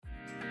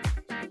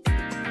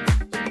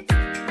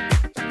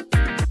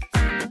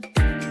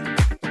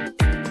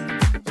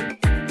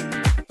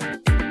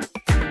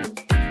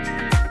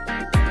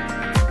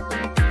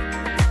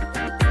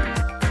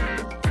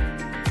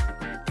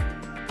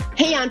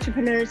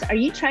entrepreneurs, are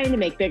you trying to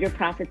make bigger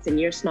profits in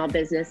your small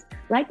business?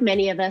 Like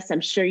many of us,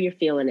 I'm sure you're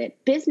feeling it.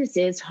 Business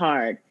is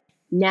hard.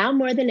 Now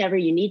more than ever,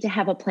 you need to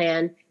have a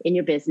plan in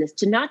your business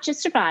to not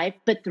just survive,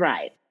 but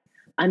thrive.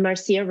 I'm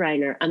Marcia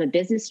Reiner. I'm a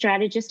business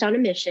strategist on a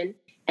mission,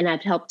 and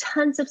I've helped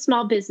tons of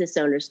small business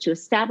owners to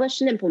establish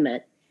and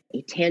implement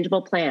a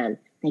tangible plan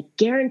that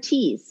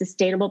guarantees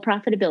sustainable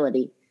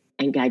profitability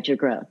and guides your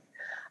growth.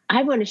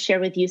 I want to share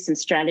with you some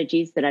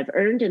strategies that I've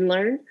earned and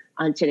learned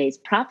on today's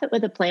Profit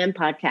with a Plan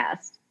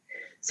podcast.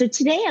 So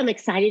today I'm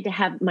excited to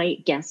have my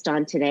guest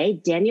on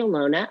today, Daniel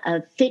Lona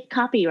of Fit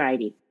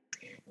Copywriting.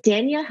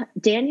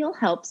 Daniel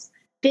helps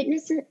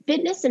fitness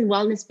and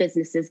wellness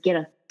businesses get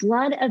a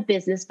flood of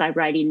business by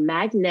writing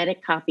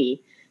magnetic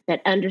copy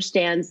that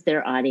understands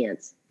their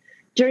audience.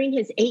 During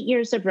his 8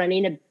 years of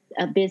running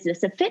a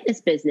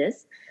fitness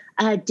business,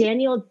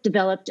 Daniel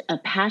developed a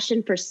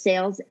passion for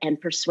sales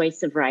and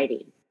persuasive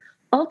writing.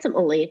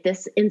 Ultimately,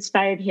 this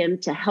inspired him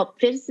to help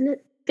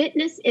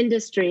fitness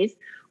industries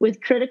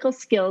with critical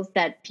skills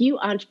that few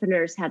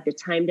entrepreneurs have the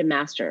time to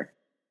master.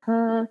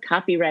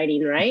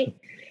 Copywriting, right?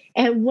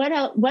 And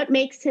what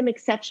makes him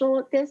exceptional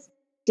at this?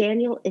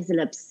 Daniel is an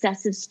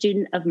obsessive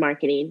student of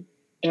marketing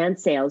and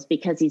sales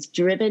because he's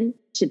driven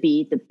to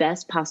be the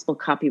best possible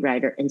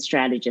copywriter and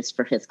strategist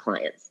for his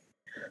clients.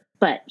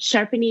 But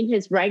sharpening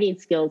his writing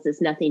skills is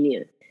nothing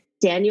new.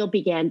 Daniel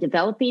began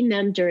developing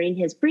them during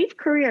his brief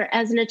career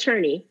as an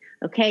attorney.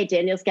 Okay,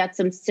 Daniel's got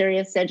some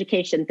serious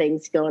education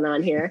things going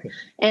on here,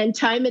 and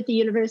time at the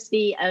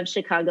University of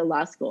Chicago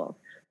Law School.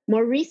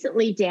 More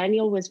recently,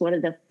 Daniel was one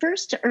of the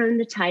first to earn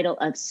the title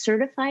of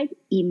Certified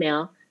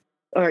Email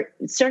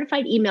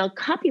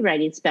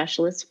Copywriting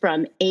Specialist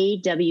from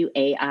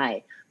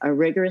AWAI, a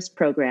rigorous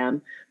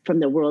program from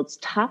the world's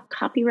top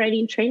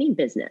copywriting training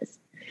business.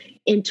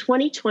 In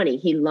 2020,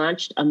 he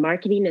launched a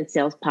marketing and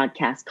sales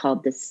podcast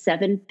called The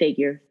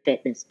Seven-Figure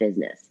Fitness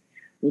Business.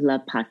 We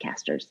love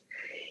podcasters.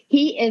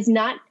 He is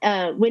not,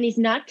 when he's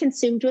not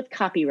consumed with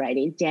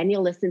copywriting,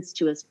 Daniel listens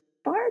to his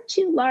far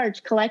too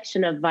large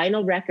collection of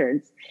vinyl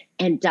records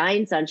and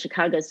dines on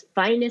Chicago's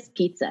finest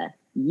pizza.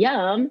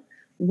 Yum.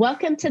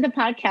 Welcome to the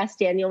podcast,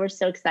 Daniel. We're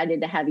so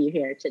excited to have you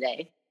here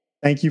today.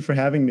 Thank you for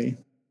having me.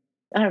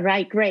 All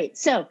right, great.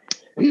 So,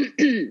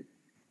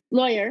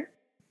 lawyer,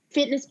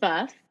 fitness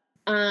buff,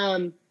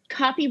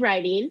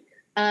 copywriting,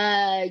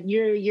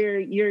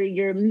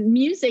 your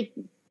music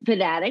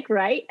fanatic,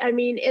 right? I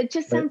mean, it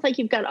just sounds like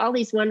you've got all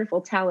these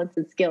wonderful talents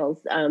and skills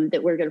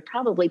that we're going to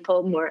probably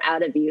pull more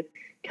out of you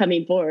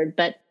coming forward.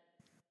 But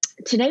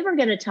today we're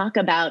going to talk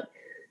about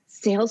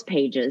sales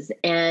pages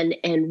and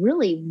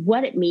really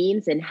what it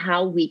means and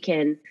how we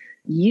can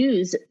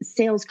use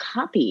sales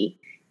copy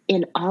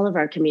in all of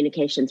our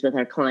communications with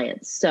our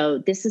clients. So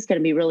this is going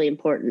to be really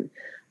important.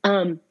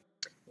 When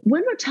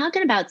we're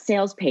talking about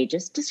sales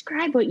pages,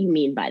 describe what you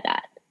mean by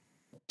that.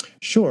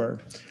 Sure.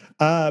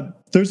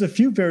 There's a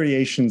few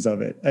variations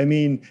of it. I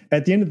mean,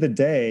 at the end of the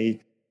day,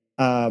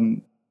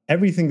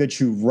 everything that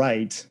you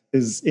write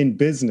in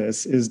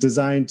business is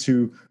designed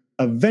to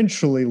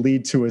eventually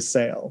lead to a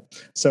sale.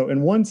 So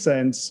in one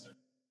sense,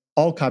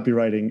 all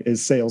copywriting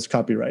is sales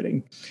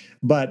copywriting.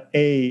 But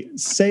a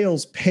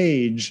sales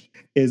page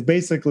is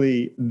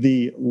basically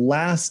the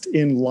last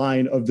in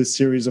line of the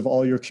series of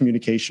all your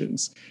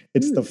communications.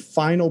 It's the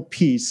final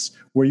piece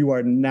where you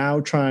are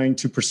now trying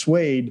to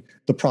persuade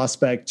the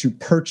prospect to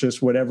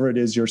purchase whatever it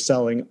is you're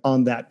selling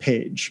on that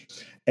page.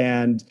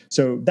 And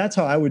so that's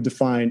how I would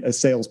define a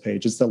sales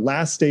page. It's the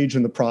last stage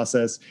in the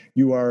process.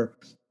 You are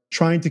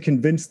trying to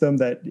convince them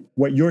that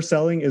what you're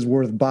selling is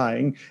worth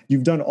buying.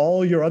 You've done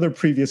all your other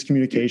previous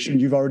communication.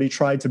 You've already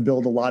tried to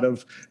build a lot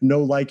of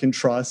know, like, and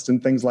trust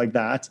and things like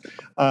that.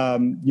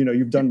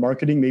 You've done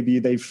marketing. Maybe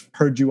they've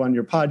heard you on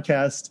your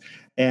podcast.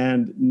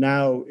 And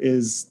now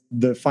is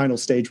the final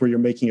stage where you're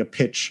making a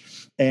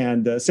pitch.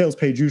 And a sales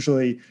page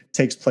usually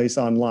takes place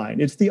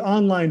online. It's the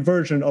online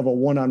version of a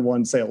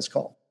one-on-one sales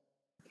call.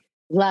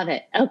 Love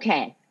it.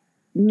 Okay.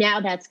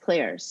 Now that's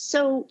clear.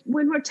 So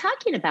when we're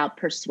talking about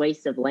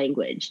persuasive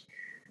language,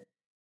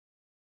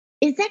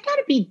 is that got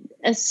to be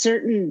a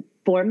certain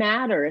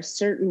format or a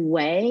certain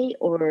way,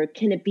 or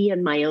can it be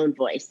in my own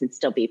voice and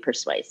still be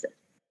persuasive?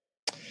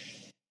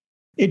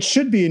 It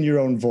should be in your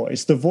own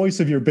voice, the voice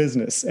of your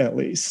business, at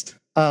least.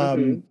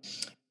 And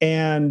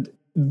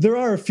there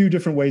are a few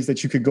different ways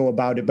that you could go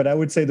about it, but I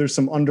would say there's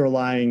some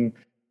underlying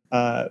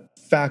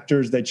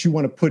factors that you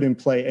want to put in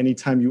play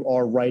anytime you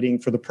are writing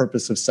for the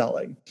purpose of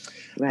selling.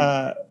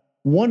 Right.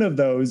 One of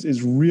those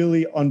is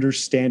really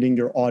understanding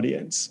your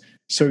audience.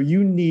 So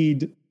you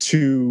need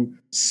to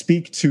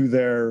speak to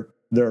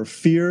their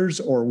fears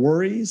or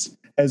worries,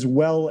 as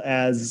well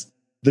as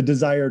the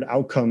desired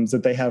outcomes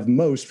that they have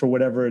most for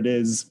whatever it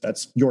is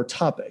that's your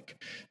topic.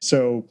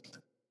 So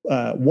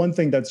one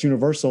thing that's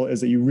universal is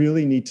that you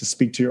really need to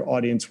speak to your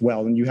audience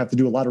well, and you have to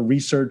do a lot of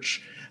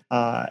research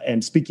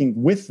and speaking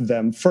with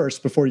them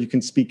first before you can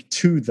speak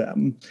to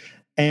them.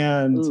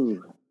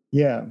 And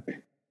yeah,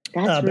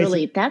 that's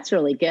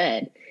really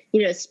good.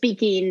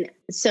 Speaking.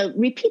 So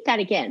repeat that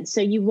again.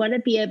 So you want to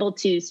be able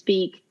to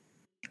speak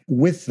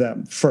with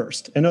them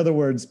first. In other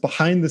words,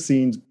 behind the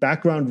scenes,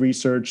 background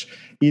research,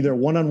 either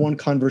one-on-one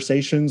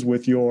conversations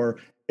with your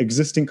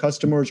existing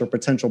customers or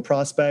potential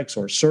prospects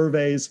or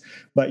surveys,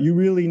 but you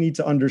really need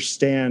to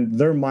understand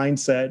their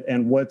mindset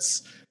and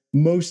what's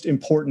most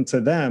important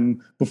to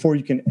them before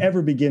you can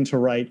ever begin to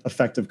write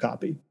effective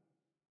copy.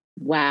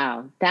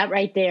 Wow, that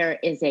right there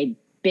is a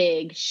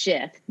big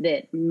shift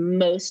that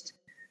most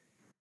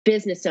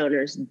business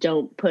owners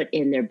don't put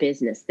in their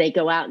business. They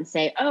go out and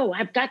say, oh,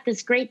 I've got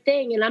this great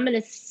thing and I'm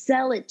going to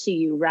sell it to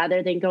you,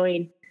 rather than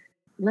going,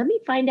 let me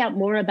find out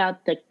more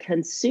about the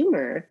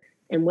consumer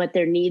and what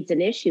their needs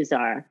and issues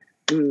are.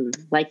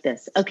 Like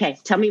this. Okay,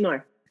 tell me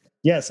more.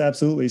 Yes,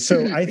 absolutely.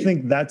 So I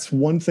think that's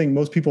one thing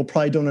most people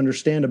probably don't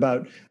understand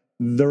about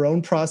their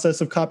own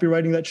process of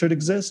copywriting that should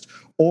exist,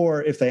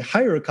 or if they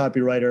hire a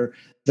copywriter,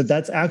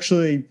 that's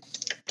actually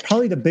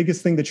probably the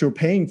biggest thing that you're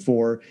paying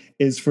for,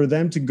 is for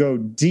them to go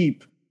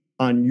deep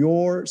on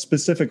your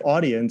specific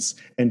audience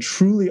and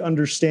truly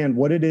understand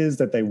what it is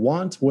that they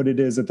want, what it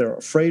is that they're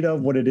afraid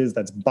of, what it is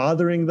that's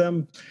bothering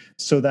them.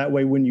 So that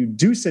way, when you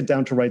do sit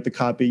down to write the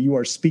copy, you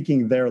are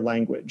speaking their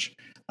language.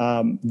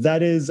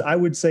 That is, I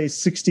would say,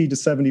 60 to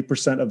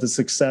 70% of the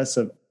success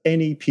of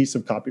any piece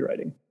of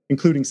copywriting,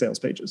 including sales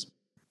pages.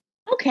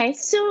 Okay,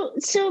 so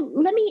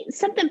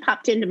something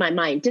popped into my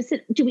mind.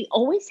 Do we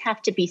always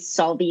have to be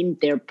solving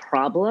their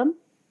problem?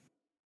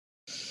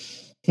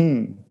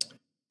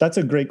 That's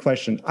a great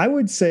question. I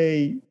would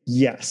say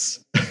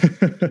yes.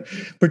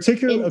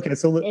 Particularly, okay,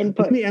 so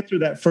let me answer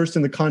that first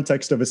in the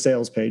context of a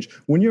sales page.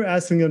 When you're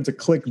asking them to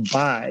click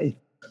buy,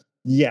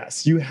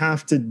 yes, you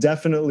have to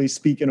definitely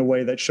speak in a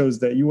way that shows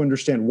that you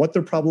understand what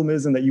their problem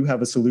is and that you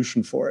have a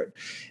solution for it.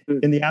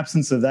 In the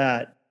absence of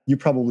that, you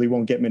probably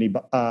won't get many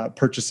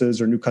purchases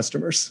or new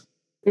customers.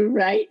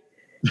 Right.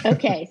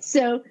 Okay.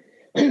 So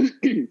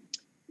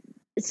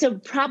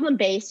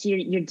problem-based,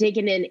 you're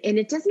digging in, and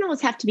it doesn't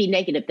always have to be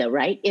negative though,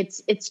 right?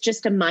 It's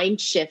just a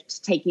mind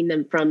shift, taking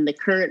them from the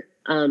current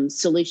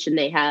solution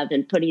they have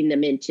and putting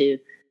them into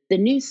the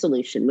new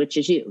solution, which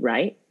is you,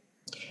 right?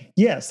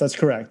 Yes, that's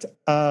correct.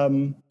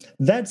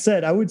 That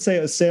said, I would say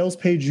a sales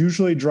page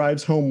usually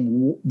drives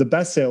home, the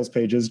best sales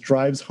pages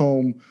drives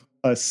home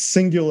a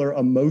singular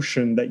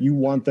emotion that you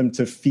want them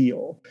to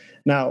feel.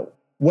 Now,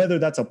 whether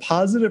that's a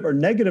positive or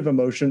negative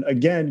emotion,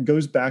 again,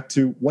 goes back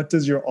to what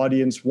does your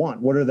audience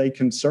want? What are they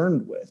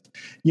concerned with?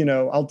 You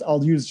know,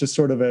 I'll use just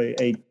sort of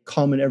a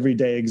common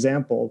everyday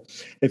example.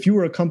 If you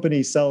were a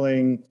company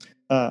selling,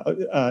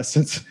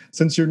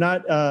 since you're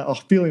not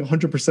feeling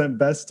 100%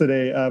 best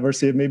today,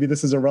 Marcia, maybe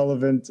this is a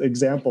relevant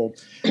example.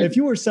 If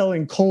you were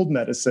selling cold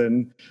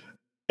medicine,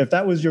 if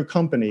that was your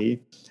company,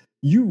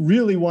 you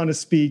really want to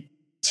speak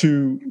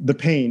to the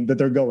pain that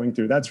they're going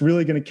through. That's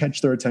really going to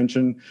catch their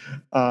attention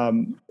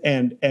and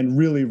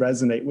really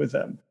resonate with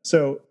them.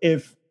 So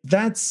if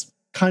that's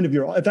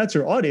if that's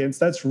your audience,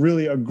 that's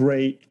really a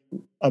great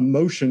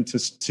emotion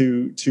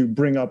to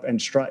bring up and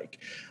strike.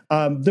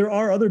 There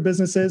are other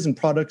businesses and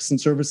products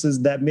and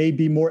services that may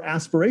be more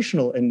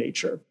aspirational in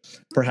nature,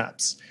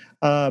 perhaps.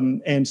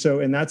 And so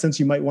in that sense,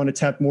 you might want to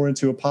tap more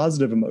into a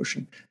positive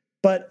emotion.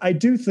 But I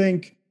do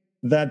think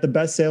that the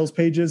best sales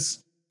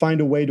pages find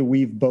a way to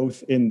weave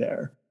both in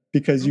there,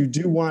 because you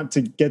do want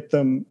to get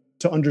them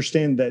to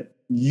understand that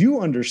you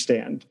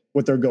understand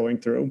what they're going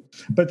through.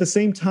 But at the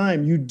same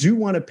time, you do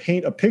want to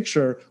paint a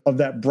picture of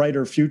that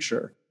brighter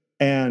future.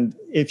 And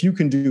if you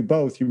can do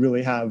both, you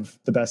really have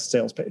the best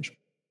sales page.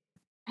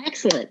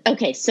 Excellent.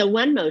 Okay, so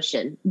one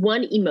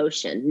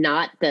emotion,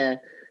 not the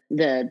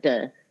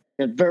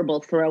verbal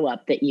throw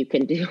up that you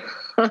can do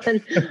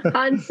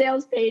on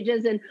sales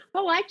pages. And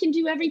I can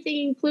do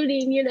everything,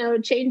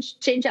 including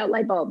change out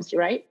light bulbs,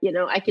 right?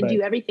 I can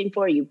do everything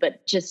for you,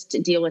 but just to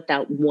deal with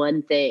that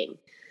one thing.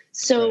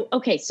 So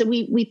okay, so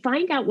we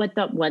find out what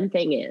that one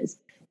thing is,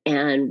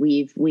 and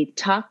we've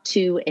talked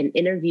to and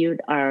interviewed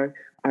our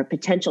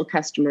potential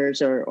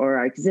customers or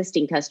our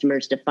existing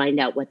customers to find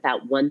out what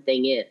that one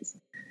thing is.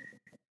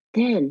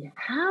 Then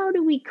how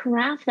do we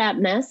craft that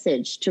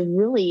message to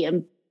really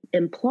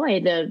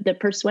employ the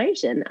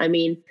persuasion? I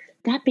mean,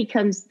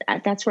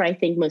 that's where I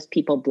think most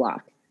people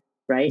block,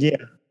 right?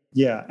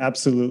 Yeah,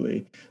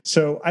 absolutely.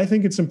 So I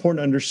think it's important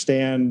to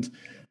understand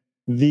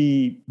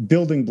the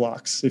building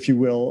blocks, if you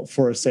will,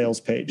 for a sales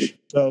page.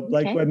 So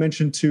like I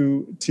mentioned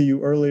to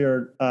you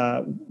earlier,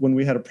 when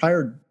we had a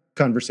prior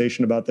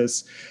conversation about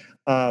this,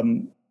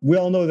 we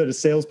all know that a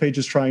sales page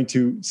is trying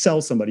to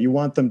sell somebody. You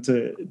want them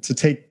to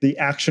take the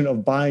action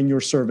of buying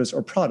your service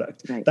or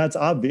product. Right. That's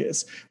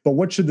obvious. But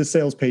what should the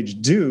sales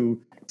page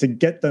do to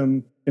get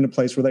them in a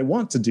place where they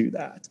want to do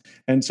that?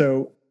 And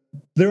so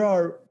there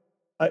are,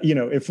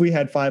 if we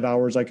had 5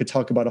 hours, I could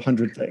talk about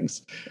 100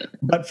 things.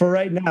 But for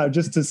right now,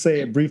 just to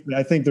say it briefly,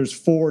 I think there's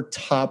 4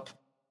 top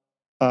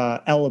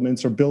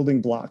elements or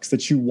building blocks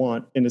that you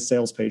want in a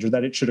sales page, or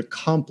that it should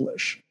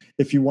accomplish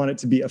if you want it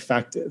to be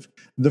effective.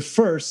 The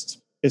first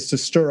is to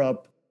stir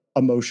up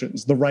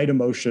emotions, the right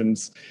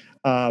emotions,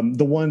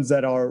 the ones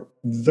that are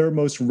their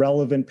most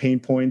relevant pain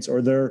points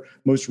or their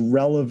most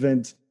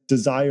relevant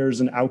desires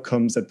and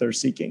outcomes that they're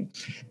seeking.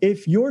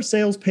 If your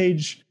sales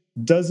page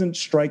doesn't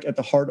strike at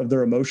the heart of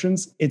their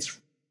emotions, it's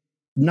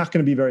not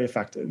going to be very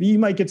effective. You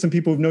might get some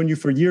people who've known you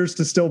for years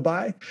to still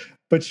buy,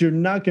 but you're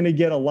not going to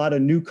get a lot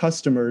of new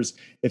customers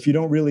if you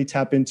don't really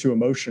tap into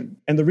emotion.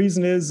 And the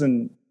reason is,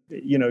 and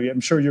I'm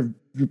sure you're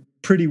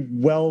pretty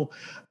well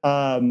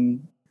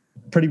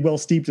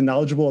steeped and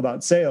knowledgeable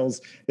about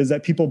sales, is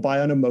that people buy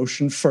on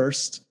emotion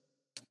first,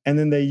 and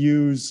then they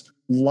use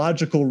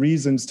logical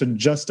reasons to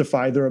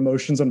justify their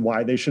emotions on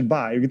why they should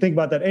buy. You can think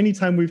about that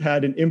anytime we've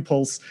had an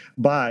impulse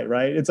buy,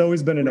 right? It's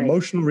always been an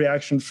emotional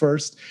reaction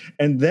first,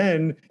 and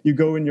then you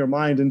go in your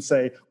mind and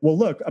say, well,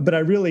 look, but I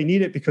really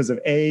need it because of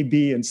A,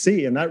 B, and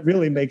C, and that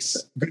really makes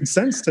good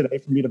sense today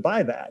for me to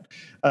buy that.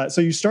 So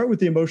you start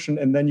with the emotion,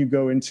 and then you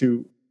go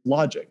into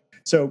logic.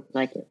 So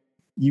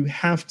you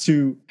have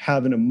to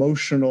have an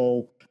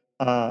emotional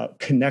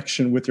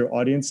connection with your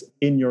audience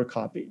in your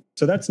copy.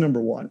 So that's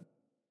number one.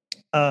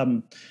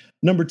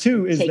 Number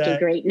two is taking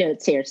great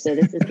notes here, so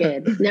this is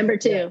good. Number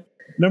two.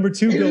 Number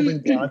two building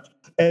block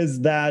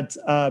is that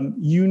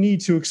you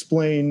need to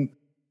explain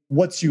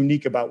what's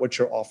unique about what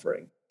you're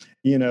offering.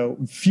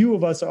 Few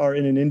of us are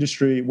in an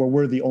industry where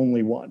we're the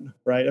only one,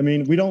 right? I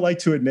mean, we don't like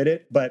to admit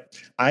it, but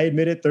I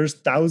admit it. There's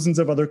thousands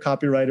of other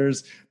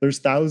copywriters. There's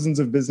thousands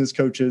of business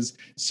coaches.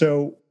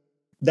 So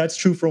that's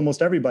true for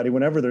almost everybody.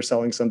 Whenever they're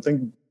selling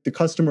something, the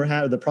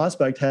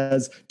prospect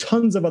has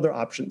tons of other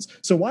options.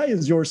 So why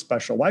is yours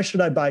special? Why should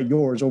I buy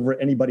yours over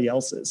anybody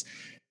else's?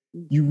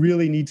 You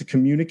really need to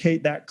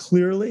communicate that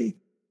clearly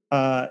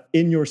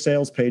in your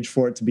sales page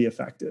for it to be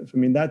effective. I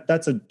mean,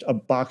 that's a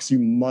box you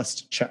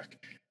must check.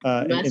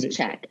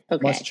 Check.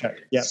 Okay. Must check.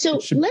 Yeah. So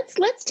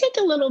let's take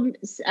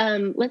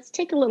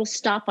a little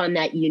stop on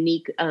that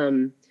unique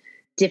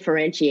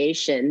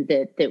differentiation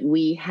that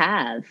we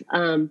have.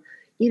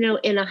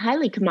 In a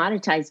highly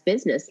commoditized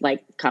business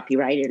like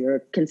copywriting or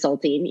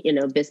consulting,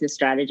 business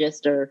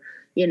strategist or,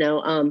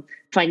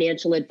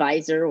 financial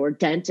advisor or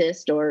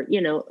dentist or,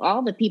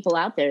 all the people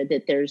out there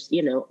that there's,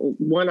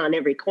 one on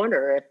every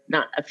corner, if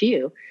not a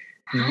few.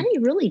 How do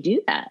you really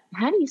do that?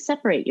 How do you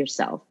separate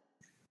yourself?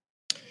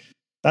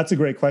 That's a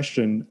great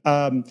question.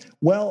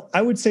 Well,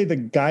 I would say the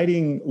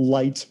guiding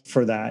light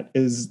for that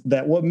is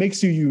that what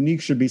makes you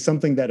unique should be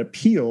something that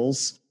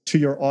appeals to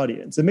your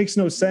audience. It makes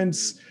no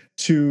sense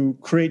to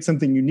create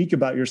something unique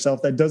about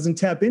yourself that doesn't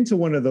tap into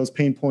one of those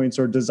pain points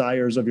or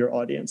desires of your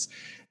audience.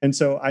 And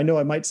so I know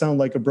I might sound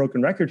like a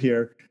broken record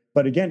here,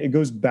 but again, it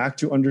goes back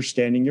to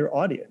understanding your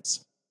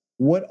audience.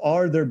 What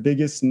are their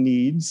biggest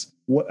needs?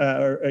 What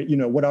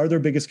are their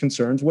biggest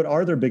concerns? What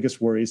are their biggest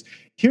worries?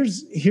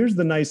 Here's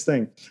the nice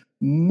thing.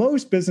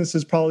 Most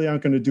businesses probably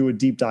aren't going to do a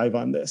deep dive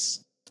on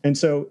this. And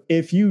so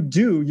if you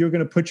do, you're going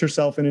to put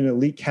yourself in an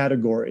elite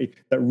category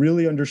that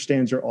really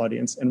understands your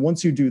audience. And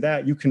once you do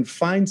that, you can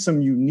find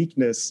some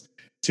uniqueness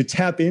to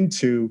tap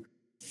into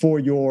for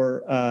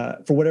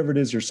whatever it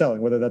is you're selling,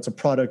 whether that's a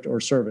product or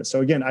service. So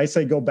again, I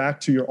say go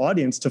back to your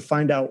audience to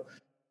find out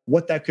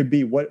what that could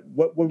be, what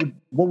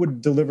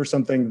would deliver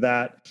something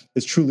that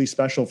is truly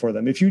special for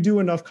them. If you do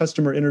enough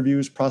customer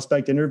interviews,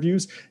 prospect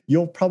interviews,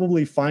 you'll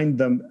probably find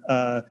them.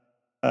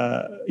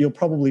 You'll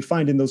probably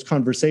find in those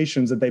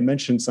conversations that they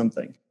mentioned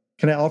something.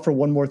 Can I offer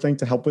one more thing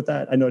to help with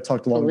that? I know I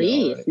talked a long.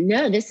 Please,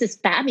 no, this is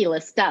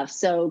fabulous stuff.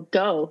 So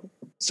go.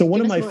 So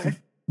one of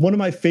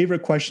my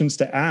favorite questions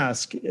to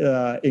ask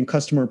in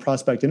customer and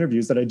prospect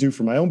interviews that I do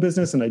for my own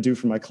business and I do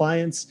for my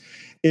clients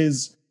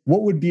is,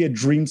 what would be a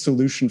dream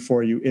solution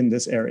for you in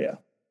this area?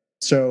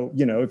 So,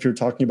 if you're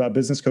talking about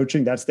business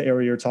coaching, that's the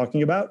area you're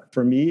talking about.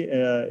 For me,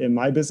 in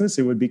my business,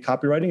 it would be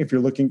copywriting. If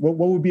you're looking, what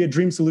would be a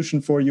dream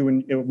solution for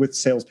you with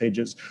sales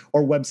pages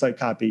or website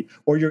copy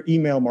or your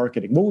email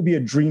marketing? What would be a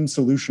dream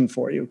solution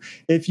for you?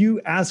 If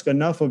you ask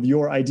enough of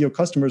your ideal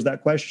customers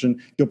that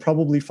question, you'll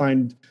probably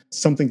find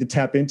something to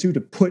tap into,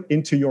 to put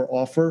into your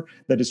offer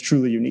that is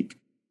truly unique.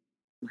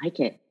 Like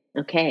it.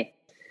 Okay.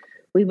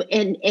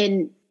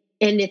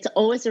 And it's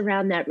always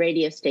around that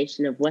radio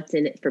station of what's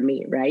in it for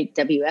me, right?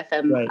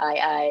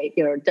 WFMII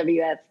or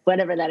WF,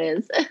 whatever that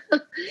is.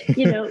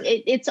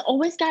 It's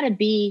always got to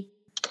be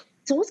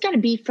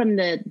from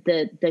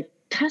the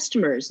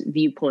customer's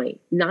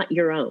viewpoint, not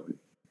your own.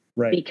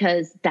 Right.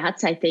 Because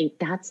I think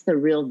that's the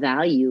real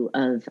value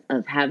of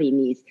having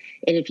these.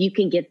 And if you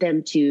can get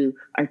them to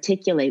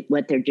articulate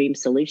what their dream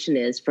solution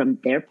is from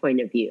their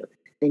point of view,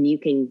 then you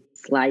can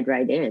slide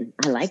right in.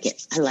 I like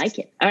it.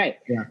 All right.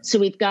 Yeah. So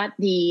we've got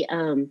the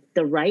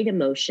right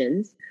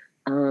emotions,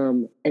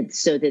 and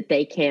so that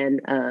they can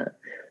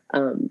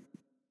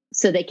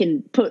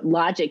put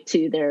logic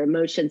to their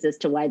emotions as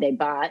to why they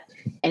bought,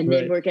 and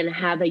then we're going to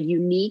have a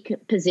unique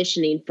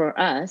positioning for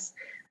us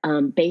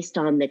based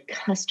on the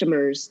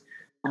customer's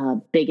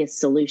biggest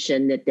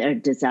solution, that their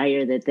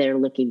desire that they're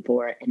looking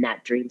for, and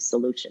that dream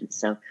solution.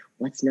 So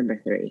what's number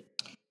 3?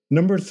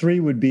 Number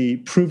 3 would be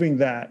proving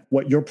that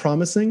what you're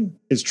promising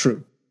is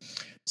true.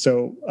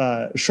 So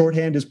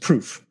shorthand is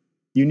proof.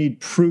 You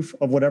need proof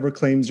of whatever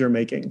claims you're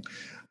making.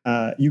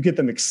 You get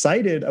them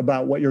excited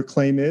about what your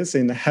claim is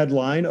in the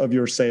headline of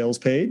your sales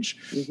page.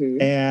 Mm-hmm.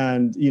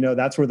 And,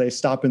 that's where they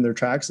stop in their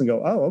tracks and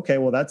go, oh, okay,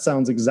 well, that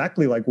sounds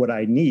exactly like what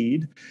I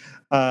need.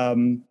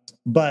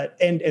 But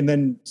and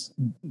then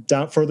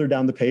further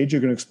down the page,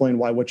 you're going to explain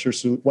why what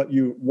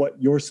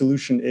your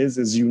solution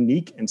is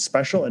unique and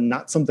special and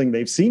not something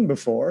they've seen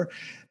before.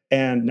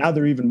 And now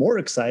they're even more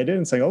excited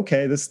and saying,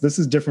 okay, this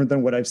is different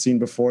than what I've seen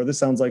before. This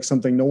sounds like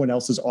something no one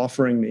else is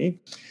offering me.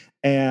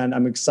 And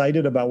I'm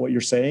excited about what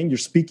you're saying. You're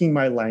speaking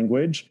my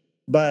language,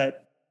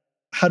 but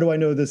how do I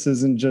know this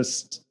isn't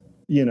just,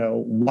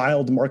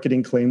 wild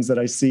marketing claims that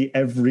I see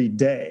every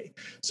day?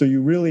 So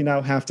you really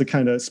now have to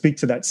kind of speak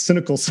to that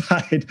cynical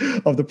side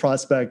of the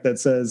prospect that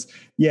says,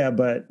 yeah,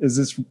 but is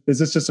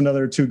this just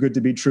another too good to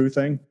be true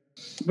thing?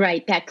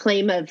 Right. That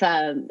claim of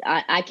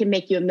I can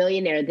make you a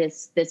millionaire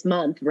this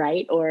month,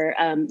 right? Or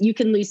you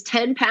can lose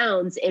 10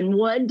 pounds in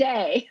one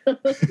day.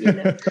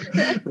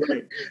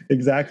 Right.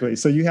 Exactly.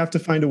 So you have to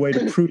find a way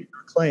to prove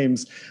your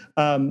claims.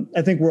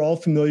 I think we're all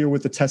familiar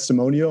with the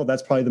testimonial.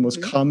 That's probably the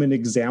most common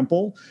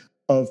example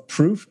of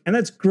proof, and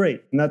that's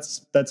great, and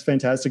that's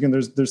fantastic. And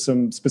there's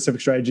some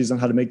specific strategies on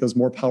how to make those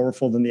more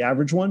powerful than the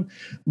average one.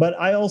 But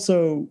I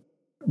also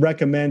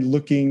recommend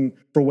looking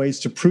for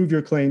ways to prove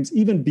your claims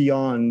even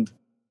beyond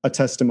a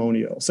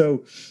testimonial.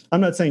 So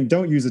I'm not saying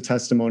don't use a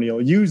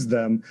testimonial, use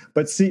them,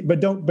 but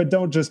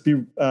don't just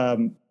be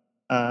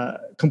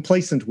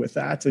complacent with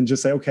that and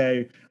just say,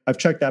 okay, I've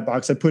checked that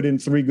box. I put in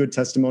 3 good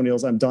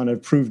testimonials. I'm done.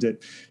 I've proved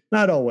it.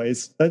 Not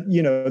always.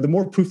 The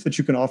more proof that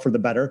you can offer, the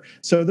better.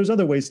 So there's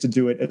other ways to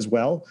do it as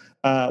well.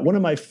 One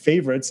of my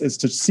favorites is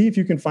to see if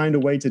you can find a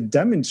way to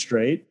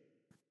demonstrate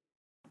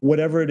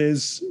whatever it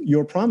is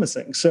you're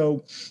promising.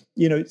 So,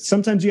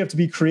 sometimes you have to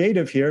be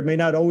creative here. It may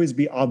not always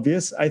be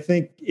obvious. I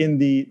think in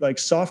the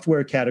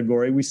software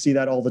category, we see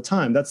that all the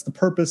time. That's the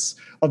purpose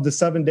of the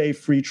 7-day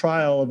free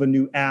trial of a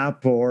new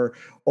app or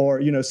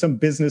some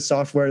business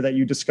software that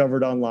you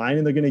discovered online,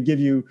 and they're going to give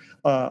you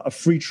a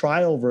free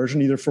trial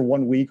version either for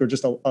 1 week or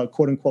just a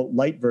quote unquote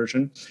light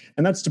version.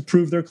 And that's to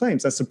prove their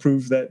claims. That's to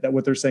prove that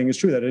what they're saying is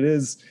true, that it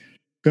is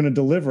going to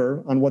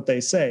deliver on what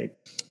they say.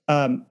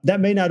 That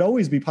may not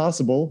always be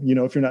possible,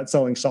 if you're not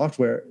selling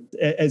software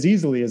as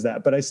easily as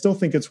that, but I still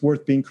think it's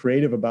worth being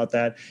creative about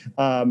that.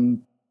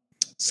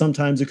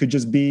 Sometimes it could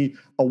just be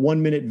a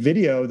 1-minute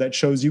video that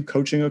shows you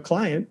coaching a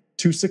client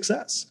to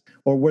success,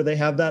 or where they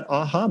have that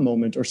aha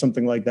moment or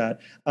something like that.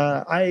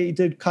 I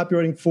did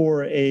copywriting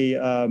for it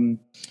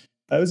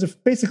was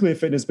basically a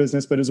fitness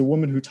business, but it was a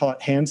woman who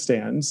taught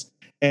handstands.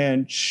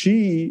 And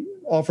she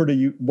offered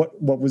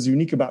what was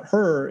unique about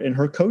her in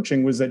her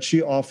coaching was that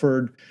she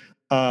offered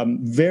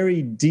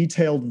very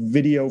detailed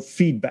video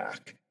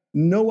feedback.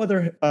 No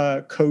other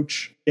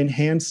coach in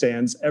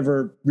handstands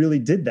ever really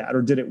did that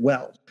or did it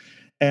well.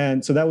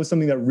 And so that was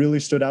something that really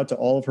stood out to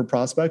all of her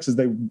prospects, is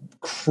they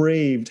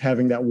craved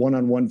having that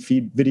one-on-one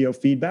video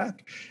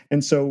feedback.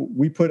 And so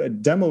we put a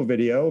demo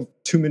video,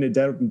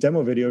 2-minute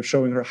demo video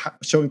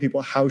showing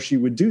people how she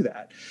would do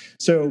that.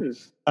 So,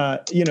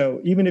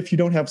 even if you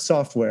don't have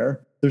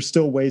software, there's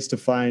still ways to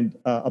find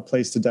a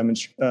place to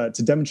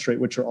demonstrate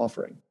what you're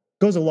offering.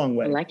 Goes a long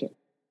way. I like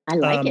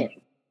it.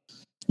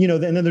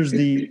 And then there's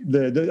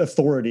the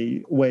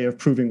authority way of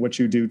proving what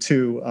you do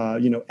too.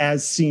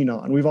 As seen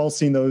on. We've all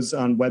seen those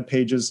on web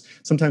pages,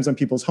 sometimes on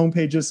people's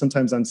homepages,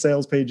 sometimes on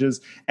sales pages,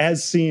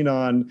 as seen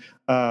on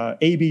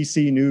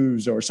ABC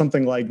News or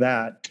something like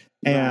that.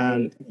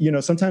 And,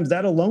 sometimes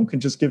that alone can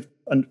just give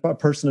a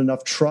person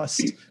enough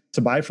trust to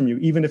buy from you,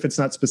 even if it's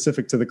not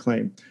specific to the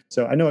claim.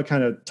 So I know I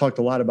kind of talked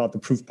a lot about the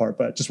proof part,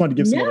 but just wanted to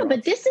give some. No,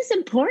 but this is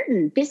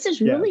important. This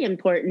is really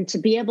important to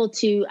be able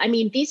to,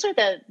 these are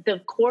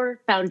the core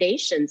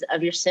foundations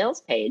of your sales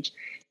page.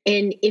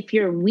 And if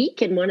you're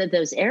weak in one of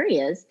those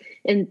areas,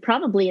 and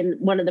probably in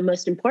one of the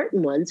most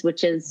important ones,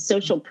 which is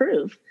social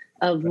proof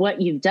of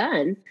what you've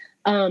done,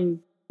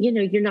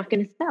 you're not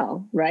going to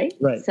sell, right?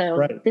 Right.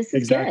 So this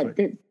is good.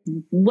 It's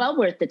well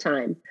worth the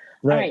time.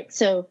 Right. All right.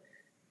 So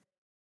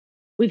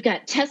we've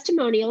got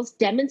testimonials,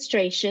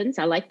 demonstrations.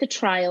 I like the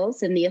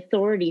trials and the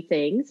authority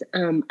things.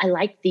 I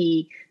like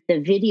the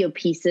video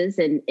pieces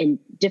and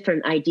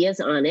different ideas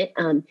on it.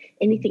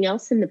 Anything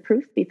else in the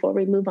proof before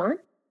we move on?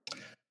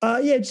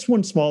 Just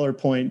one smaller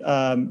point,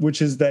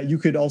 which is that you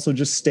could also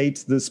just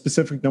state the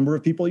specific number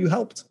of people you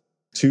helped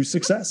to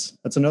success.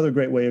 That's another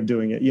great way of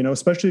doing it,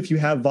 especially if you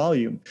have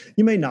volume.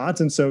 You may not.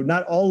 And so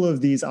not all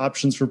of these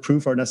options for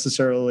proof are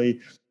necessarily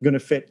going to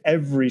fit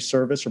every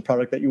service or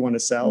product that you want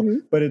to sell,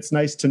 but it's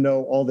nice to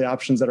know all the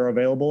options that are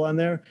available on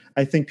there.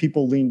 I think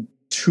people lean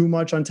too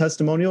much on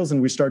testimonials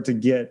and we start to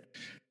get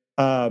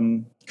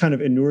kind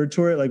of inured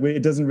to it. Like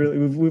it doesn't really,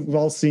 we've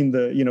all seen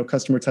the,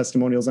 customer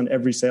testimonials on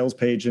every sales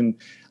page, and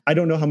I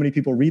don't know how many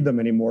people read them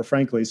anymore,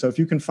 frankly. So if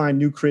you can find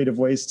new creative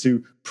ways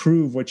to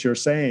prove what you're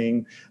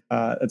saying,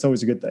 that's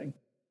always a good thing.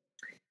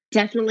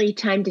 Definitely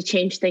time to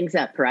change things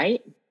up,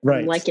 right?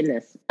 Right. I'm liking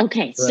this.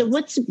 Okay. Right. So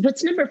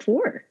what's number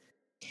 4?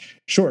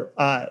 Sure.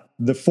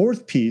 The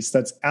fourth piece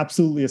that's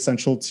absolutely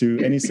essential to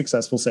any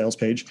successful sales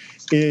page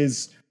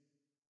is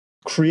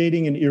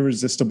creating an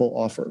irresistible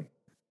offer.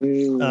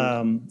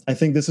 I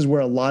think this is where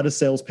a lot of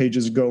sales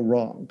pages go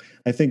wrong.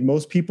 I think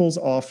most people's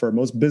offer,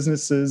 most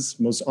businesses,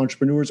 most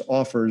entrepreneurs'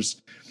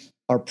 offers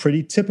are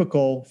pretty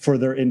typical for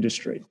their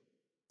industry.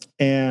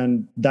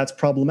 and that's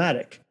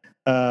problematic.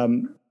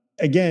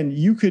 Again,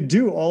 you could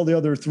do all the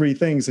other three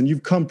things and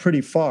you've come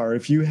pretty far.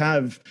 If you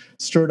have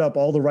stirred up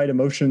all the right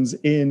emotions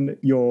in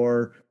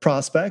your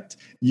prospect,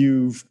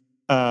 you've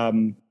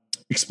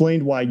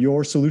explained why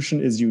your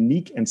solution is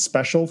unique and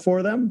special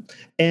for them,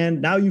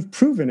 and now you've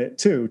proven it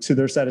too to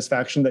their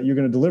satisfaction that you're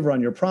going to deliver on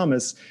your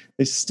promise,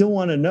 they still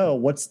want to know,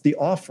 what's the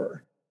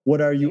offer?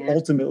 What are you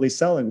ultimately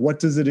selling? What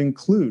does it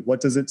include?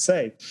 What does it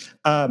say?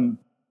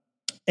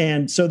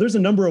 And so there's a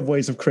number of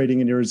ways of creating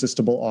an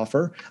irresistible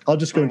offer. I'll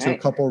just go into a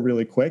couple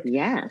really quick.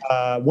 Yeah.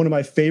 One of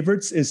my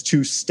favorites is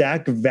to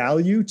stack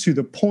value to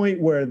the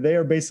point where they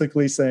are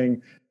basically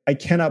saying, I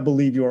cannot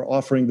believe you are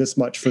offering this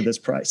much for this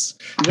price.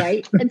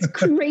 Right. It's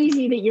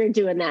crazy that you're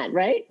doing that,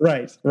 right?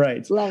 Right.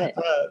 Love it.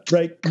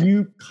 Right.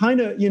 You kind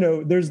of,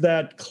 there's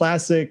that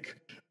classic,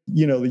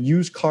 the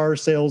used car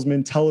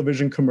salesman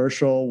television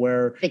commercial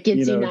where the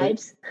Ginsu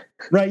knives.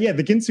 Right. Yeah.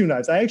 The Ginsu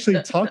knives. I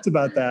actually talked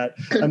about that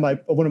on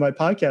one of my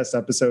podcast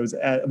episodes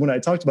when I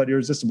talked about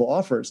irresistible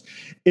offers.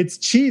 It's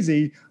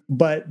cheesy,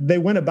 but they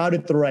went about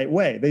it the right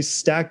way. They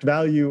stacked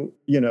value,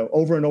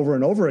 over and over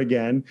and over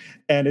again.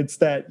 And it's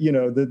that,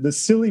 the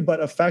silly but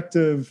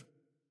effective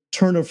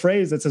turn of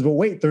phrase that says, well,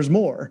 wait, there's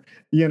more,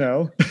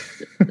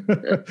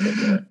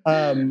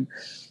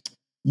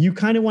 you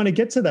kind of want to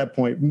get to that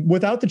point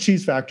without the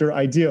cheese factor,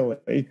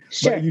 ideally.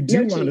 Sure. But you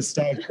do want to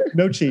stack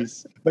no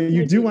cheese, but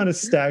you do want to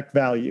stack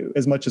value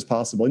as much as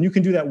possible. And you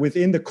can do that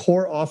within the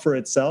core offer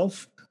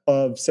itself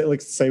of, say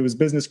it was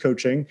business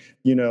coaching,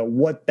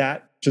 what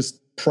that just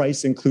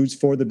price includes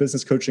for the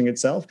business coaching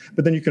itself.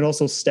 But then you can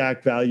also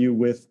stack value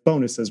with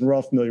bonuses. And we're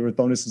all familiar with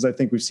bonuses. I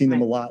think we've seen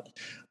them a lot.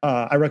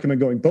 I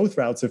recommend going both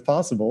routes if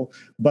possible.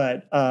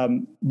 But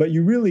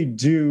you really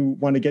do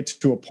want to get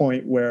to a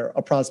point where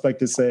a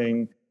prospect is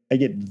saying, I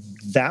get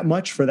that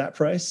much for that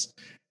price.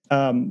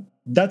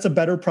 That's a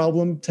better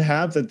problem to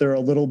have, that they're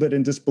a little bit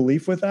in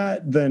disbelief with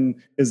that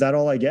than, is that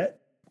all I get?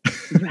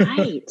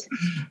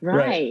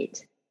 Right.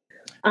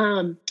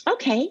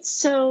 Okay.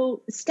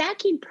 So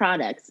stacking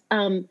products,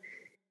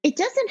 it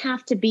doesn't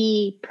have to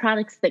be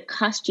products that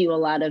cost you a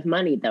lot of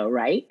money though,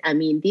 right? I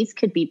mean, these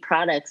could be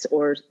products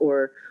or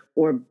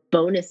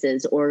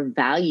bonuses or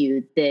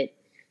value that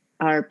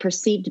are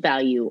perceived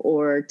value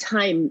or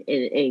time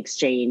in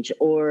exchange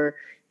or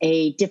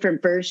a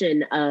different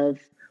version of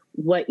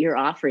what you're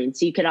offering.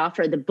 So you could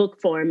offer the book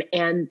form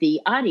and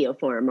the audio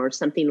form or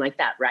something like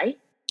that, right?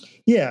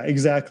 Yeah,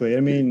 exactly.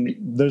 I mean,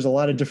 there's a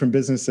lot of different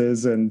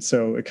businesses. And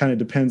so it kind of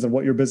depends on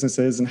what your business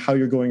is and how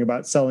you're going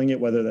about selling it,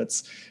 whether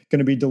that's going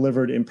to be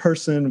delivered in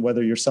person,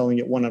 whether you're selling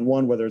it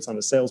one-on-one, whether it's on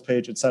a sales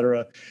page, et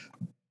cetera.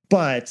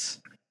 But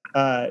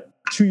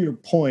to your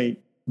point,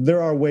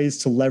 there are ways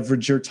to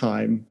leverage your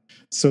time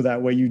so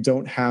that way you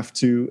don't have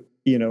to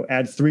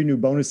add 3 new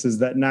bonuses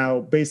that now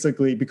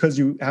basically, because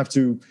you have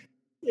to,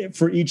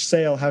 for each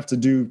sale, have to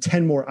do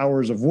 10 more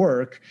hours of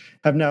work,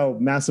 have now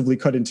massively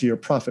cut into your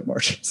profit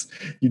margins.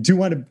 You do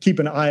want to keep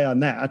an eye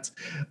on that.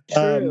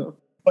 True.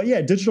 But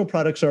yeah, digital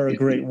products are a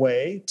great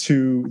way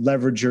to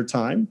leverage your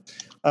time.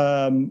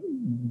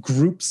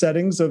 Group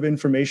settings of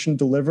information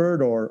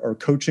delivered or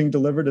coaching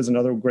delivered is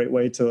another great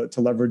way to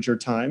leverage your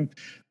time.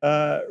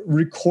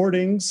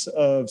 Recordings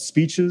of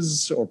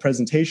speeches or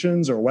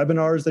presentations or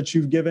webinars that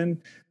you've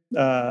given.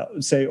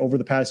 Say over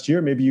the past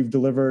year, maybe you've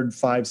delivered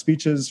 5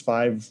 speeches,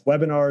 5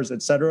 webinars,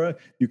 et cetera.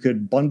 You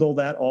could bundle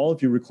that all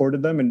if you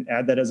recorded them and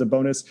add that as a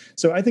bonus.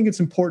 So I think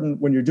it's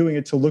important when you're doing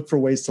it to look for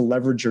ways to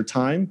leverage your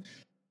time.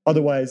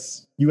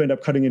 Otherwise, you end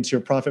up cutting into your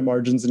profit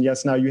margins. And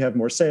yes, now you have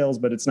more sales,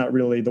 but it's not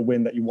really the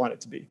win that you want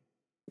it to be.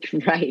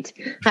 Right.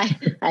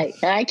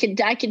 I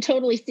can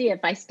totally see if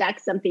I stack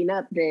something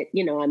up that,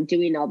 I'm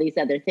doing all these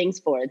other things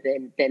for,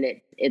 then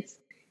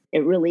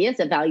it really is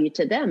a value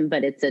to them,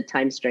 but it's a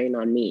time strain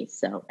on me.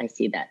 So I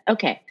see that.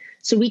 Okay.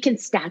 So we can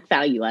stack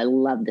value. I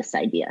love this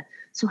idea.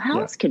 So how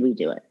else can we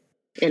do it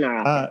in our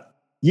offer?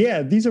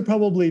 These are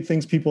probably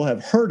things people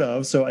have heard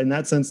of. So in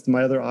that sense,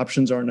 my other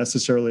options aren't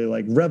necessarily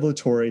like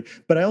revelatory,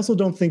 but I also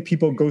don't think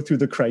people go through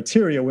the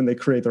criteria when they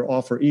create their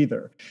offer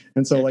either.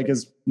 And so like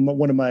as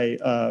one of my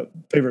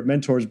favorite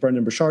mentors,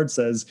 Brendan Burchard,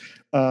 says,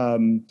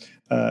 common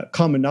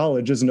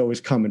knowledge isn't always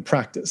common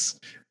practice.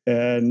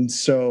 And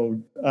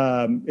so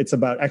it's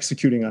about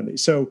executing on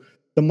these. So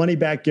the money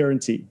back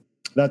guarantee,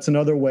 that's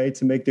another way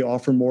to make the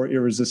offer more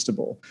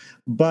irresistible.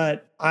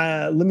 But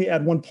let me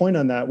add one point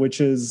on that,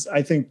 which is,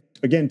 I think,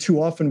 again,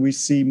 too often we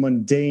see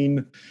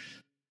mundane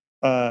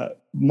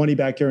money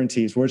back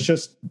guarantees where it's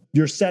just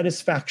your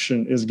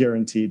satisfaction is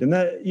guaranteed. And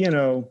that,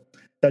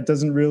 that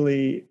doesn't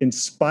really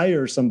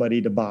inspire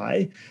somebody to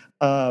buy.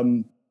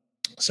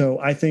 So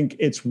I think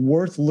it's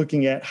worth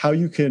looking at how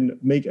you can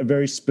make a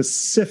very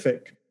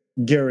specific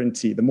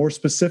guarantee. The more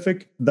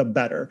specific, the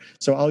better.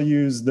 So I'll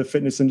use the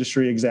fitness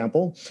industry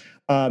example.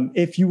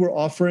 If you were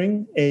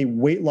offering a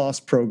weight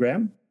loss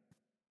program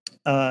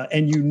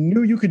and you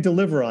knew you could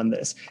deliver on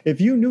this,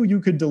 if you knew you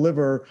could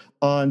deliver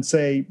on,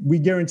 say, we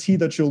guarantee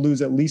that you'll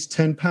lose at least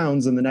 10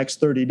 pounds in the next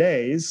 30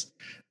 days,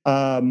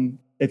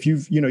 if you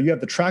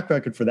have the track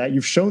record for that,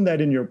 you've shown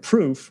that in your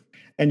proof,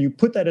 and you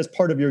put that as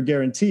part of your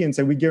guarantee and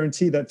say, we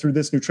guarantee that through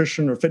this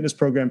nutrition or fitness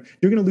program,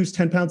 you're going to lose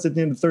 10 pounds at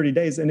the end of 30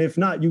 days. And if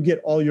not, you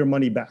get all your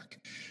money back.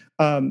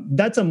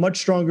 That's a much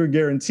stronger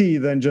guarantee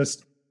than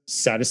just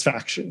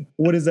satisfaction.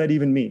 What does that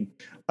even mean?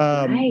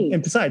 Right.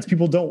 And besides,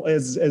 people don't,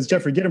 as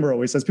Jeffrey Gitomer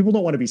always says, people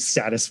don't want to be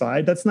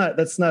satisfied. That's not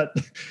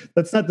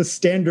the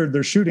standard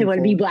they're shooting for. They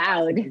want to be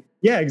wowed.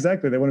 Yeah,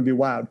 exactly. They want to be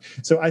wowed.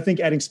 So I think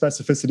adding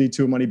specificity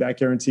to a money back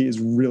guarantee is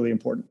really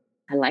important.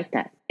 I like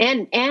that.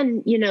 And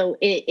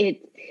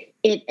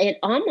it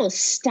almost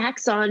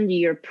stacks onto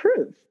your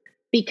proof,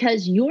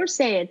 because you're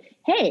saying,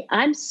 hey,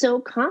 I'm so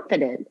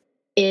confident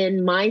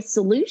in my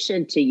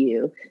solution to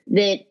you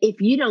that if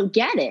you don't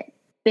get it,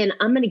 then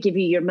I'm going to give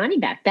you your money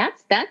back.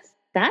 That's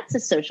a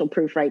social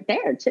proof right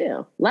there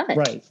too. Love it.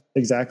 Right.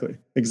 Exactly.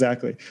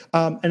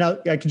 And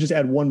I could just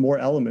add one more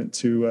element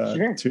to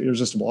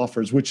irresistible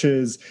offers, which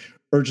is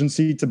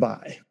urgency to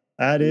buy.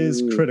 That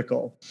is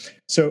critical.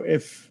 So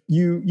if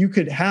you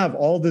could have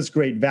all this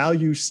great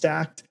value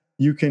stacked,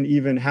 you can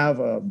even have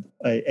a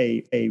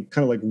kind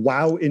of like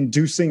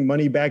wow-inducing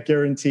money-back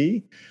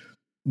guarantee.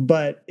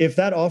 But if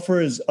that offer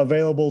is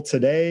available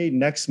today,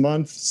 next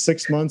month,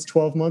 6 months,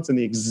 12 months in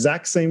the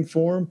exact same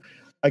form,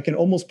 I can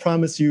almost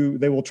promise you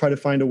they will try to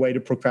find a way to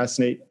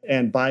procrastinate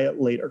and buy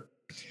it later.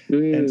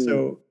 And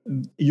so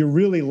you're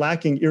really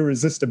lacking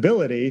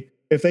irresistibility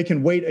if they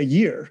can wait a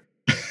year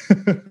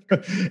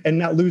and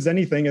not lose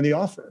anything in the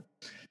offer.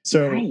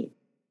 So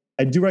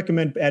I do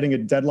recommend adding a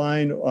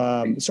deadline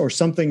or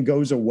something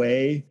goes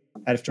away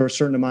after a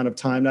certain amount of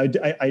time.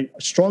 I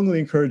strongly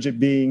encourage it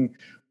being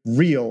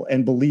real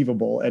and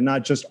believable and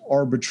not just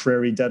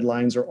arbitrary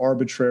deadlines or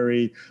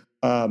arbitrary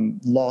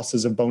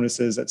losses of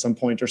bonuses at some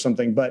point or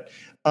something. But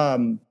I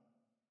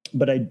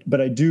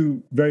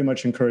do very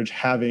much encourage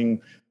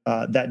having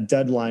that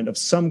deadline of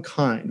some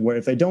kind where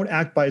if they don't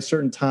act by a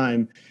certain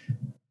time,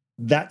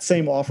 that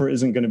same offer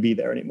isn't going to be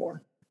there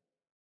anymore.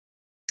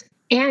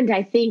 And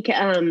I think,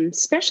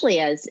 especially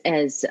as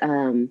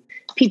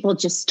people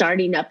just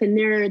starting up in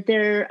their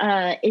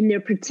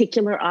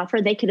particular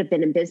offer, they could have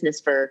been in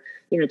business for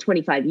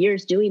 25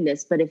 years doing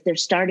this. But if they're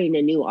starting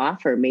a new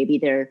offer, maybe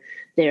they're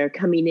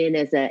coming in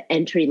as an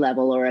entry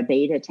level or a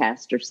beta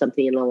test or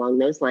something along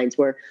those lines,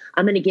 where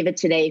I'm going to give it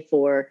today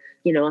for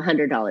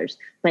 $100,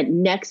 but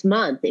next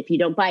month if you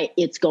don't buy it,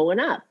 it's going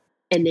up,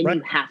 and then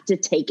you have to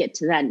take it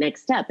to that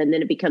next step, and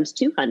then it becomes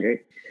 200,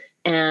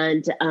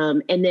 and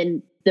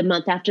then the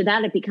month after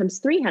that, it becomes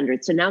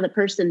 300. So now the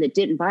person that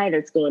didn't buy it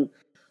is going,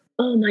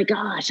 oh my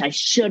gosh, I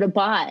should have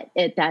bought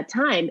at that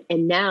time.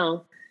 And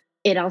now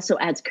it also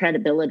adds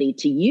credibility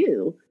to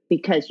you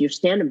because you're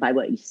standing by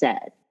what you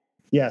said.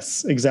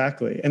 Yes,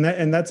 exactly. And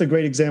that's a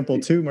great example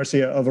too,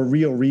 Marcia, of a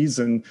real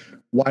reason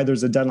why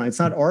there's a deadline. It's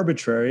not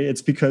arbitrary.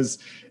 It's because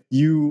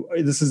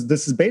this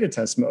is beta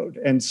test mode.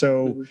 And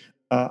so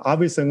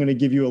obviously I'm going to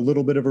give you a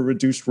little bit of a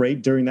reduced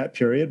rate during that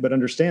period, but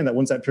understand that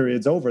once that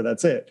period's over,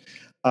 that's it.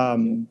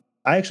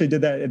 I actually did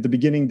that at the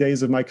beginning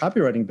days of my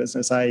copywriting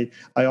business. I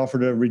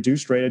offered a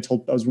reduced rate.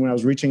 When I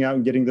was reaching out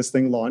and getting this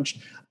thing launched,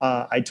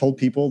 I told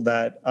people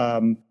that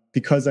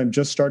because I'm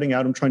just starting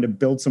out, I'm trying to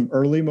build some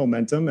early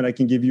momentum, and I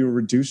can give you a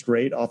reduced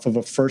rate off of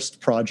a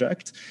first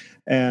project.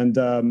 And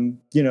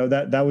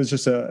that was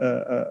just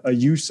a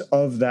use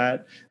of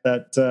that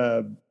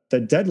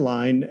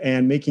deadline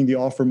and making the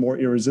offer more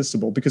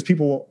irresistible, because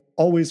people will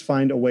always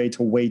find a way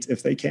to wait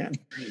if they can.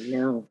 I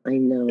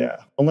know.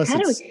 Yeah, unless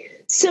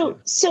So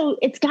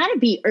it's got to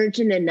be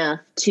urgent enough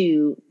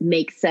to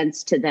make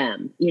sense to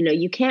them.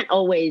 You can't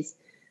always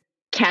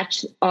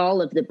catch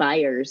all of the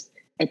buyers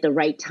at the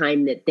right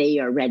time that they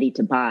are ready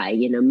to buy.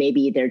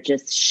 Maybe they're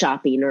just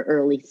shopping or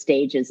early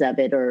stages of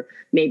it, or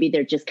maybe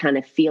they're just kind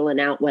of feeling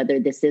out whether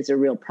this is a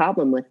real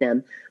problem with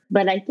them.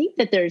 But I think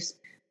that this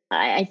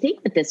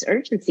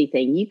urgency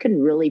thing, you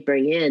can really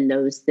bring in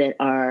those that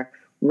are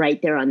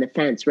right there on the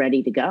fence,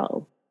 ready to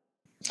go.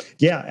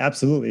 Yeah,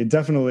 absolutely. It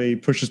definitely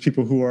pushes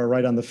people who are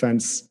right on the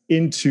fence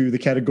into the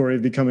category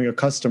of becoming a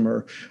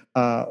customer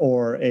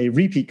or a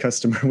repeat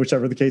customer,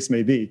 whichever the case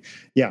may be.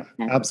 Yeah,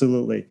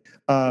 absolutely.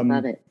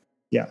 Love it.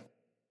 Yeah,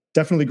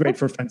 definitely great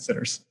for fence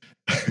sitters.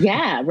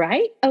 Yeah,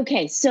 right?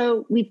 Okay,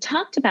 so we've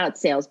talked about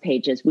sales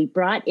pages. We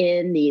brought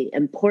in the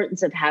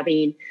importance of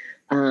having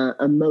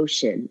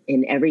emotion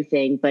in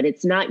everything, but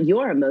it's not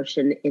your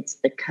emotion, it's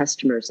the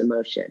customer's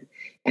emotion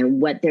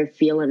and what they're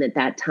feeling at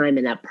that time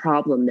and that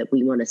problem that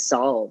we want to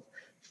solve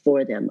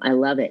for them. I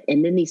love it.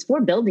 And then these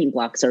 4 building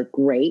blocks are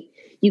great.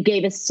 You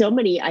gave us so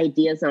many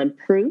ideas on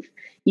proof.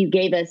 You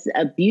gave us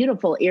a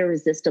beautiful,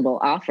 irresistible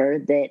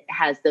offer that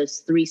has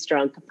those 3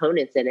 strong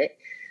components in it.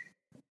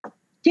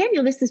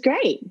 Daniel, this is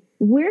great.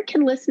 Where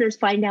can listeners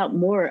find out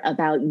more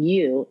about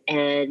you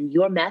and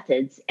your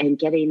methods and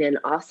getting an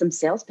awesome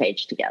sales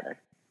page together?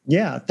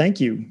 Yeah,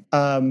 thank you.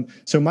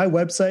 So my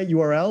website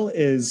URL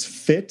is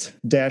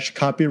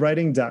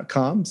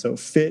fit-copywriting.com. So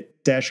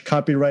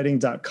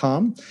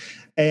fit-copywriting.com.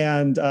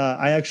 And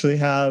I actually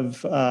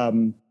have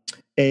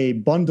a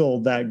bundle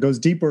that goes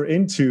deeper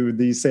into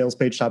the sales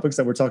page topics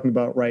that we're talking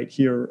about right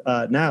here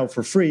now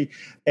for free.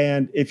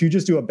 And if you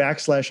just do a /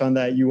 on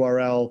that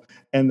URL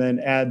and then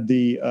add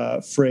the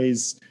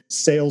phrase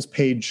sales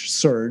page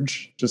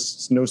surge,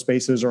 just no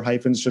spaces or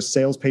hyphens, just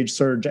sales page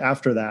surge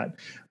after that,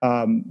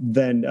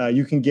 then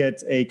you can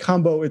get a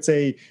combo. It's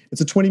a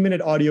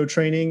 20-minute audio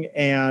training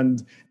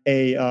and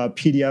a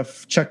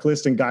PDF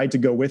checklist and guide to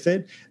go with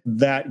it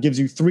that gives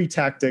you 3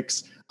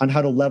 tactics on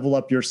how to level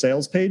up your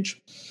sales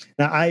page.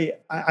 Now,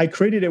 I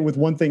created it with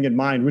one thing in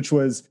mind, which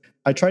was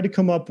I tried to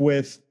come up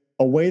with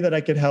a way that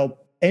I could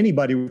help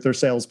anybody with their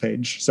sales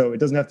page. So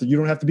you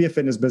don't have to be a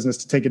fitness business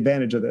to take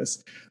advantage of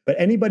this, but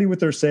anybody with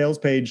their sales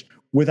page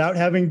without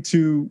having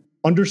to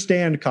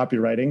understand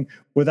copywriting,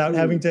 without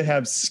having to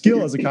have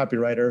skill as a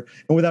copywriter,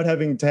 and without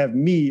having to have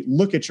me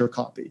look at your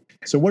copy.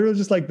 So what are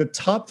just like the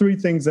top 3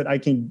 things that I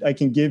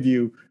can give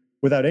you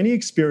without any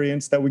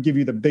experience that would give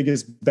you the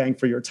biggest bang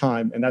for your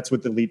time? And that's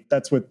what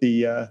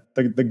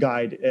the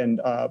guide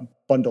and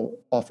bundle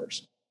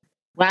offers.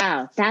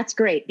 Wow, that's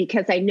great,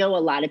 because I know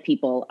a lot of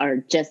people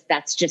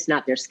that's just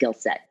not their skill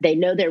set. They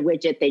know their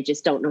widget, they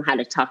just don't know how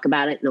to talk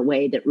about it in a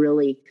way that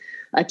really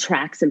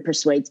attracts and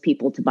persuades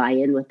people to buy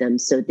in with them.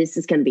 So this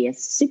is going to be a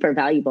super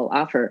valuable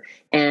offer.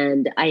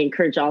 And I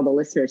encourage all the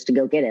listeners to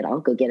go get it. I'll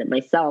go get it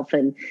myself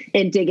and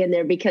dig in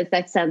there, because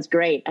that sounds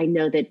great. I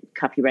know that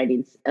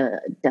copywriting's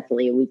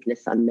definitely a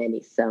weakness on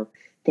many. So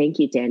thank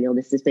you, Daniel.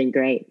 This has been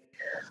great.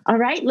 All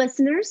right,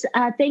 listeners,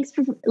 thanks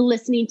for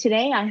listening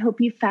today. I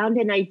hope you found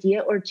an idea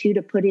or 2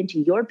 to put into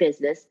your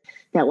business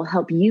that will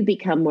help you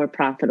become more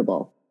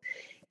profitable.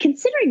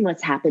 Considering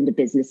what's happened to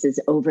businesses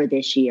over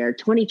this year,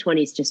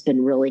 2020 has just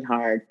been really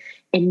hard.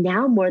 And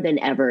now more than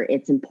ever,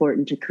 it's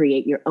important to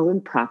create your own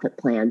profit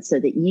plan so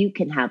that you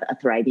can have a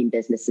thriving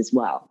business as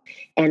well.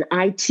 And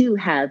I too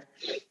have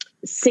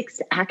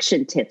 6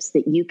 action tips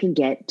that you can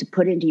get to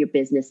put into your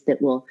business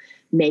that will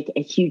make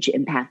a huge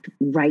impact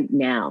right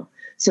now.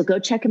 So go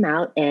check them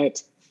out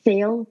at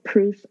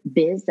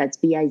failproofbiz, that's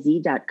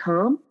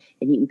biz.com,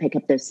 and you can pick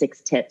up those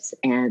 6 tips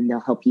and they'll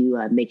help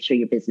you make sure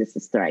your business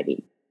is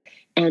thriving.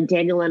 And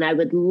Daniel and I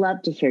would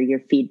love to hear your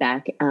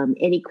feedback,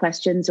 any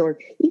questions or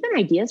even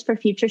ideas for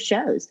future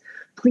shows.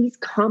 Please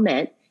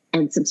comment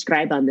and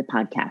subscribe on the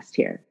podcast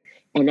here.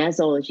 And as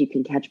always, you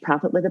can catch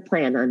Profit with a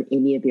Plan on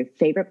any of your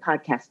favorite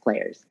podcast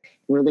players.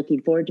 We're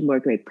looking forward to more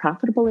great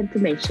profitable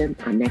information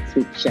on next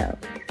week's show.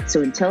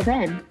 So until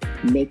then,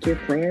 make your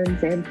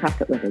plans and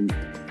profit with them.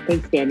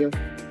 Thanks, Daniel.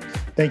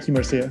 Thank you,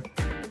 Marcia.